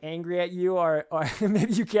or angry at you, or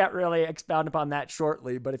maybe you can't really expound upon that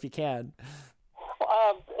shortly, but if you can.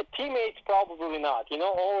 Teammates, probably not.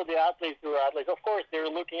 All of the athletes who were athletes, of course, they were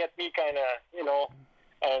looking at me kind of,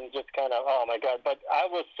 just kind of, oh my God. But I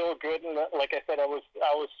was so good, and like I said, I was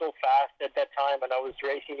so fast at that time, and I was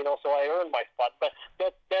racing, so I earned my spot. But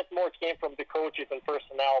that more came from the coaches and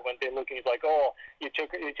personnel when they're looking, it's like, oh, you're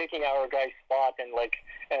taking our guy's spot, and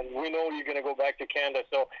we know you're gonna go back to Canada.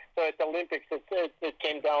 So at the Olympics, it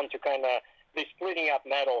came down to kind of they splitting up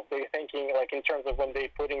medals. They're thinking like in terms of when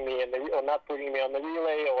they putting me or not putting me on the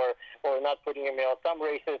relay or not putting me on some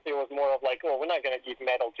races. It was more of like, oh, we're not going to give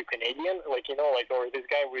medal to Canadian, or this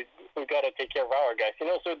guy we got to take care of our guys.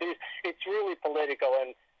 So it's really political,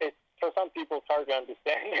 and it's for some people it's hard to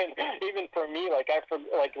understand. And even for me, like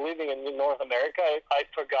living in North America, I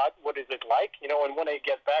forgot what is it like, and when I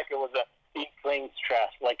get back, it was a insane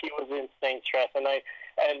stress. Like it was insane stress, and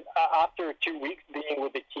after 2 weeks being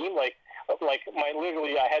with the team, I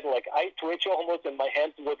had I twitch almost, and my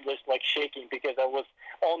hands would just shaking because I was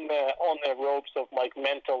on the ropes of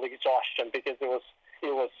mental exhaustion because it was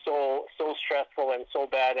so stressful and so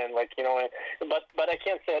bad, and but I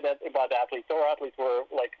can't say that about athletes. Our athletes were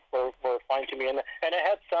fine to me, and I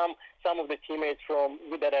had some of the teammates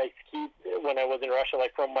that I skied when I was in Russia,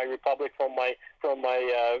 from my republic, from my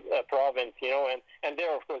province, and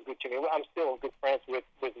they're of course good to me. I'm still good friends with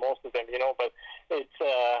most of them, but it's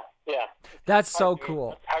yeah. That's so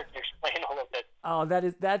cool. It's hard to explain all of that. Oh,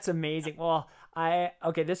 that's amazing. Well,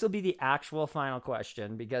 okay, this will be the actual final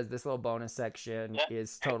question because this little bonus section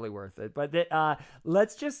is totally worth it. But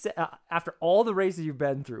let's just say, after all the races you've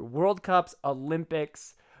been through, World Cups,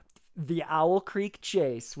 Olympics, the Owl Creek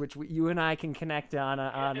Chase, which you and I can connect on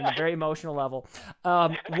a very emotional level.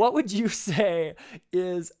 What would you say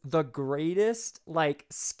is the greatest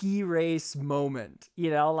ski race moment?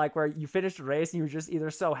 Where you finished a race and you were just either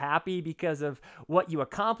so happy because of what you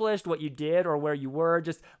accomplished, what you did, or where you were.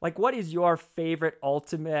 Just what is your favorite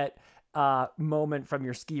ultimate moment from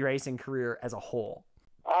your ski racing career as a whole?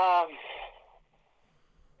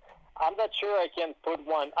 I'm not sure I can put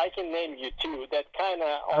one. I can name you two. That kind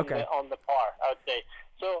of on the par, I would say.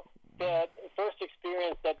 So the first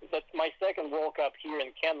experience that's my second World Cup here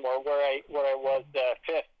in Kenmore, where I was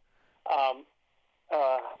fifth,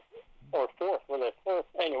 or fourth. Was it fourth?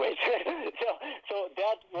 Anyways, so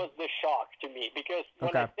that was the shock to me because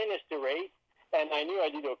when I finished the race, and I knew I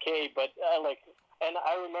did okay, but and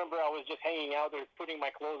I remember I was just hanging out there, putting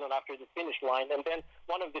my clothes on after the finish line, and then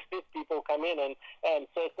one of the fifth people come in and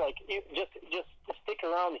says just stick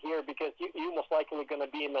around here because you most likely going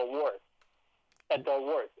to be in the awards. At the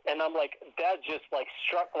awards, and I'm that just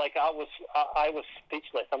struck, I was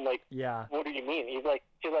speechless. I'm yeah, what do you mean? She's like,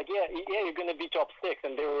 yeah, you're gonna be top 6,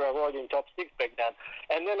 and they were already in top 6 back then.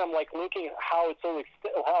 And then I'm looking how it's all,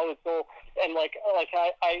 and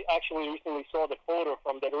I actually recently saw the photo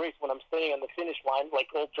from that race when I'm standing on the finish line,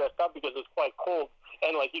 all dressed up because it's quite cold,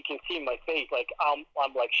 and you can see my face, I'm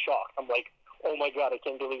shocked. I'm oh my God, I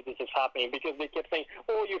can't believe this is happening, because they kept saying,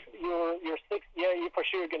 oh, you're 6th, yeah, you for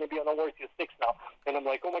sure going to be on awards, you're 6th now. And I'm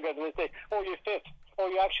oh my God, and they say, oh, you're 5th, oh,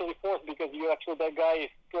 you're actually 4th because that guy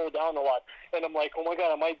is slowed down a lot. And I'm oh my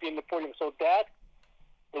God, I might be in the podium. So that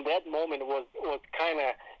moment was kind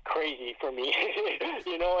of crazy for me,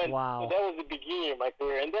 and wow. So that was the beginning of my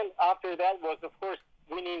career. And then after that was, of course,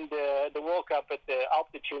 winning the World Cup at the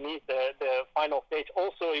Alpe de Tunis, the final stage.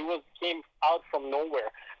 Also, it came out from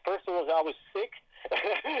nowhere. First of all, I was sick.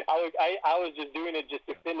 I was just doing it just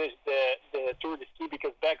to finish the Tour de Ski,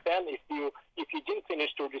 because back then, if you didn't finish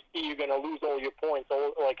Tour de Ski, you're gonna lose all your points.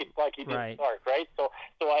 It's like you didn't start, right? So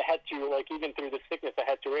I had to, even through the sickness, I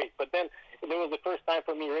had to race. But then there was the first time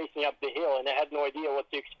for me racing up the hill, and I had no idea what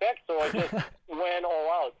to expect. So I just went all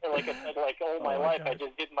out. And I said, all my life, I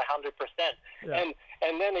just did my 100%. Yeah.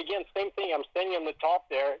 And then again, same thing. I'm standing on the top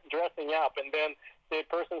there, dressing up, and then the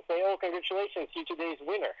person say, "Oh, congratulations, you're today's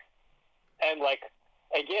winner." And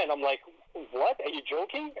again, I'm what? Are you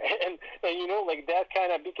joking? And that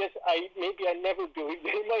kind of, because I never believed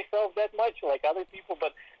in myself that much like other people,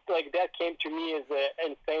 but that came to me as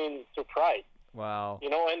an insane surprise. Wow.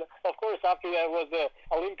 And of course after that was the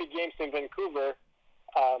Olympic Games in Vancouver,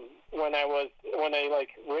 when I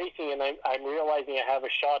racing, and I'm realizing I have a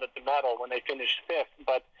shot at the medal when I finished 5th,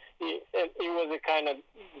 but it was a kind of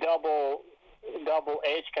double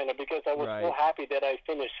edge kind of, because I was so happy that I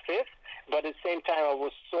finished 5th, but at the same time I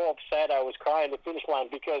was so upset, I was crying at the finish line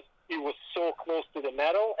because it was so close to the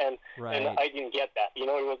medal, and I didn't get that. It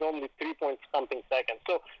was only 3 point something seconds.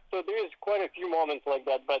 So there is quite a few moments like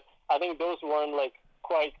that, but I think those weren't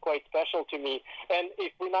quite special to me. And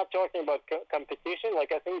if we're not talking about competition,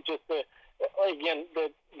 like I think just again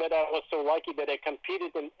that I was so lucky that I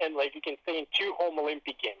competed in like you can say in 2 home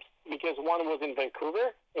Olympic Games, because one was in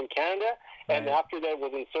Vancouver in Canada, and after that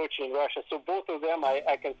was in Sochi in Russia. So both of them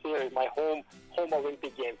I consider my home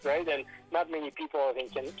Olympic Games, right? And not many people I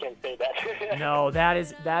think can say that. No, that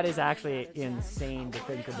is actually insane to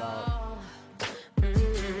think about.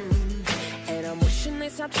 And I'm wishing they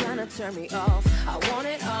stop trying to turn me off. I want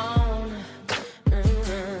it on.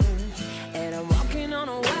 And I'm walking on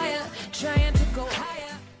a wire, trying to go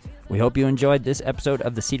higher. We hope you enjoyed this episode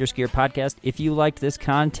of the Cedar Skier Podcast. If you liked this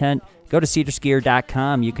content, go to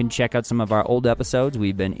cedarskier.com. You can check out some of our old episodes.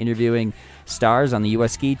 We've been interviewing stars on the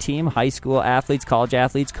U.S. ski team, high school athletes, college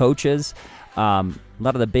athletes, coaches, a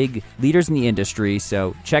lot of the big leaders in the industry.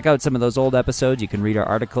 So check out some of those old episodes. You can read our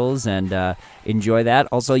articles and enjoy that.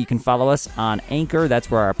 Also, you can follow us on Anchor. That's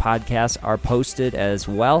where our podcasts are posted as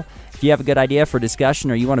well. If you have a good idea for discussion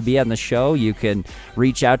or you want to be on the show, you can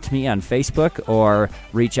reach out to me on Facebook or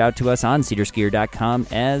reach out to us on cedarskier.com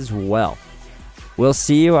as well. We'll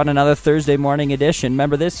see you on another Thursday morning edition.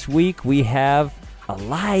 Remember, this week we have a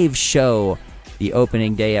live show, the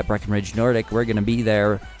opening day at Breckenridge Nordic. We're going to be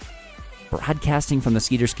there broadcasting from the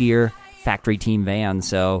Cedar Skier factory team van,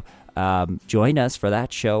 so join us for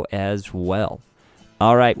that show as well.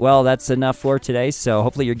 All right, well, that's enough for today, so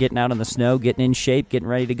hopefully you're getting out on the snow, getting in shape, getting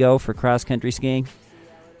ready to go for cross-country skiing.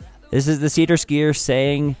 This is the Cedar Skier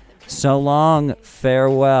saying so long,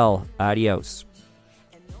 farewell, adios.